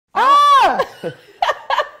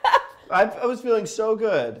I was feeling so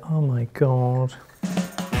good. Oh my God.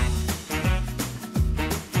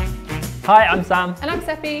 Hi, I'm Sam. And I'm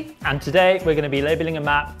Seppi. And today we're going to be labeling a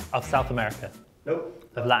map of South America. Nope.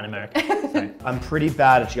 Of Latin America. Sorry. I'm pretty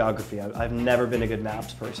bad at geography. I've never been a good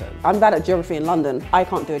maps person. I'm bad at geography in London. I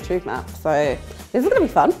can't do a truth map, so this is going to be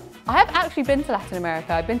fun. I have actually been to Latin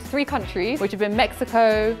America. I've been to 3 countries, which have been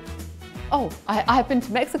Mexico. Oh, I have been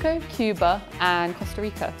to Mexico, Cuba, and Costa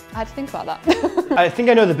Rica. I had to think about that. I think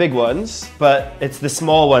I know the big ones, but it's the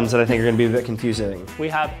small ones that I think are going to be a bit confusing. We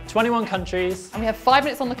have 21 countries. And we have 5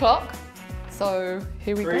 minutes on the clock. So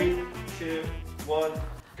here we go. 3, 2, 1,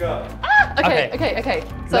 go. Ah! Okay.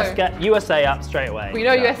 So let's get USA up straight away. we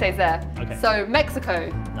know USA's there. Okay. So Mexico.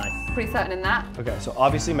 Nice. Pretty certain in that. Okay, so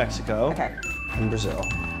obviously Mexico. Okay. And Brazil.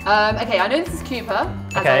 Okay, I know this is Cuba,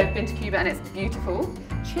 as Okay. I've been to Cuba and it's beautiful.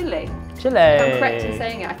 Chile. Chile. If I'm correct in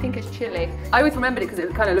saying it, I think it's Chile. I always remembered it because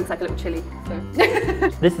it kind of looks like a little chili. So.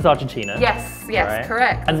 This is Argentina. yes, Right.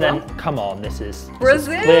 correct. And as then, well. come on, this is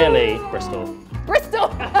Brazil. clearly Bristol.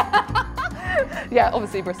 Bristol! Yeah,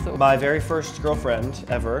 obviously Bristol. My very first girlfriend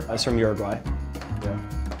ever is from Uruguay. Yeah.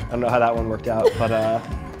 I don't know how that one worked out, but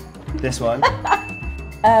this one.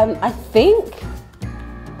 I think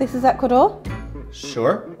this is Ecuador.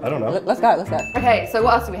 Sure, I don't know. Let's go. Okay, so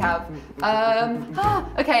what else do we have?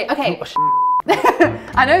 Okay.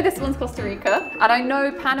 I know this one's Costa Rica, and I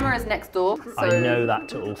know Panama is next door. So... I know that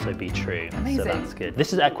to also be true. Amazing. So that's good.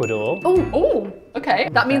 This is Ecuador. Oh, okay.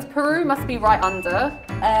 That means Peru must be right under.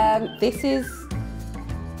 This is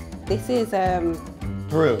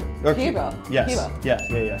Peru. Or Cuba. Yes. Cuba.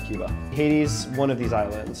 Yeah, Cuba. Haiti's one of these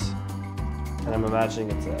islands, and I'm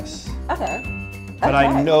imagining it's this. Okay. But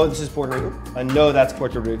I know this is Puerto Rico. I know that's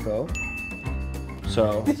Puerto Rico.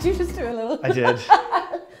 So. Did you just do a little? I did.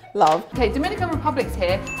 Love. Okay, Dominican Republic's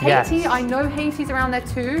here. Yes. Haiti, I know Haiti's around there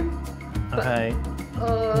too. Okay.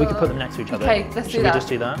 We could put them next to each other. Okay, let's do Should that. we just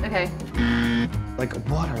do that? Okay. Like,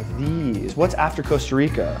 what are these? What's after Costa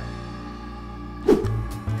Rica?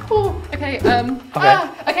 Oh, okay.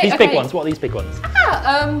 Okay. These big ones. What are these big ones?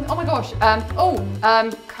 Oh my gosh.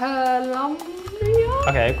 Colombia?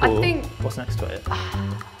 Okay, cool. I think. What's next to it?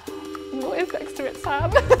 What is next to it, Sam?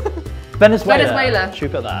 Venezuela. Venezuela. Should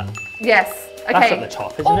we put that? Yes. Okay. That's at the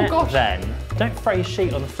top, isn't it? Gosh. Then don't throw your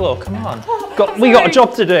sheet on the floor. Come on. We got a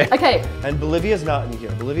job to do. Okay. And Bolivia's not in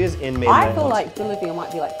here. Bolivia's in mainland. I feel like Bolivia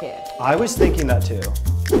might be like here. I was thinking that too.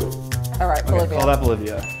 All right, Okay, Bolivia. call that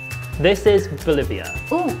Bolivia. This is Bolivia.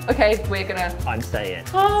 Ooh, okay, we're gonna. I'm saying.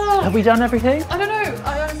 Oh, Have we done everything? I don't know.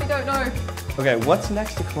 I honestly don't know. Okay, what's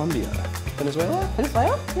next to Colombia? Venezuela?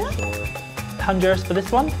 Venezuela? Yeah. Sure. Honduras for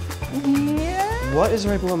this one? Yeah. What is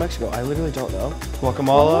right below Mexico? I literally don't know.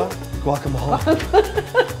 Guacamole? Guacamole.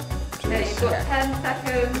 Okay, you've got 10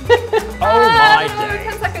 seconds. Oh my No, day.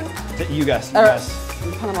 10 seconds. You guess.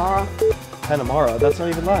 Panama. Panamara. That's not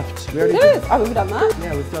even left. We already It is. Oh, we've done that.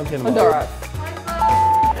 Yeah, we've done Panama. Honduras.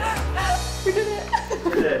 We did it.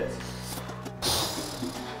 We did.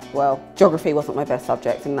 Well, geography wasn't my best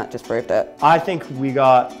subject, and that just proved it. I think we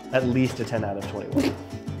got at least a 10 out of 21.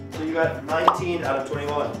 So you got 19 out of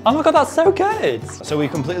 21. Oh my God, that's so good. So we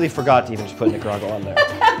completely forgot to even just put Nicaragua on there.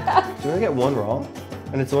 Did we get one wrong?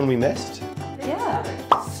 And it's the one we missed? Yeah.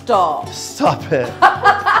 Stop. Stop it.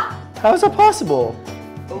 How is that possible?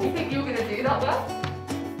 Do you think you were gonna do that well?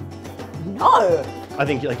 No. I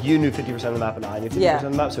think like you knew 50% of the map and I knew 50%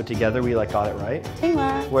 of the map, so together we like got it right.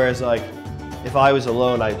 Teamwork. Whereas like, if I was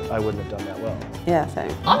alone, I wouldn't have done that well. Yeah,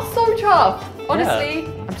 same. I'm so chuffed. Honestly,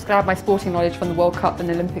 I'm just glad my sporting knowledge from the World Cup and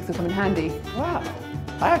the Olympics will come in handy. Wow.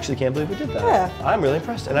 I actually can't believe we did that. Yeah. I'm really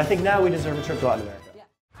impressed. And I think now we deserve a trip to Latin America.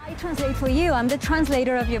 I translate for you. I'm the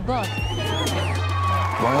translator of your book.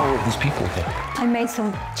 Why are all these people here? I made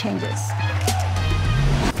some changes.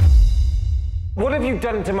 What have you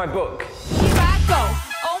done to my book? Here I go.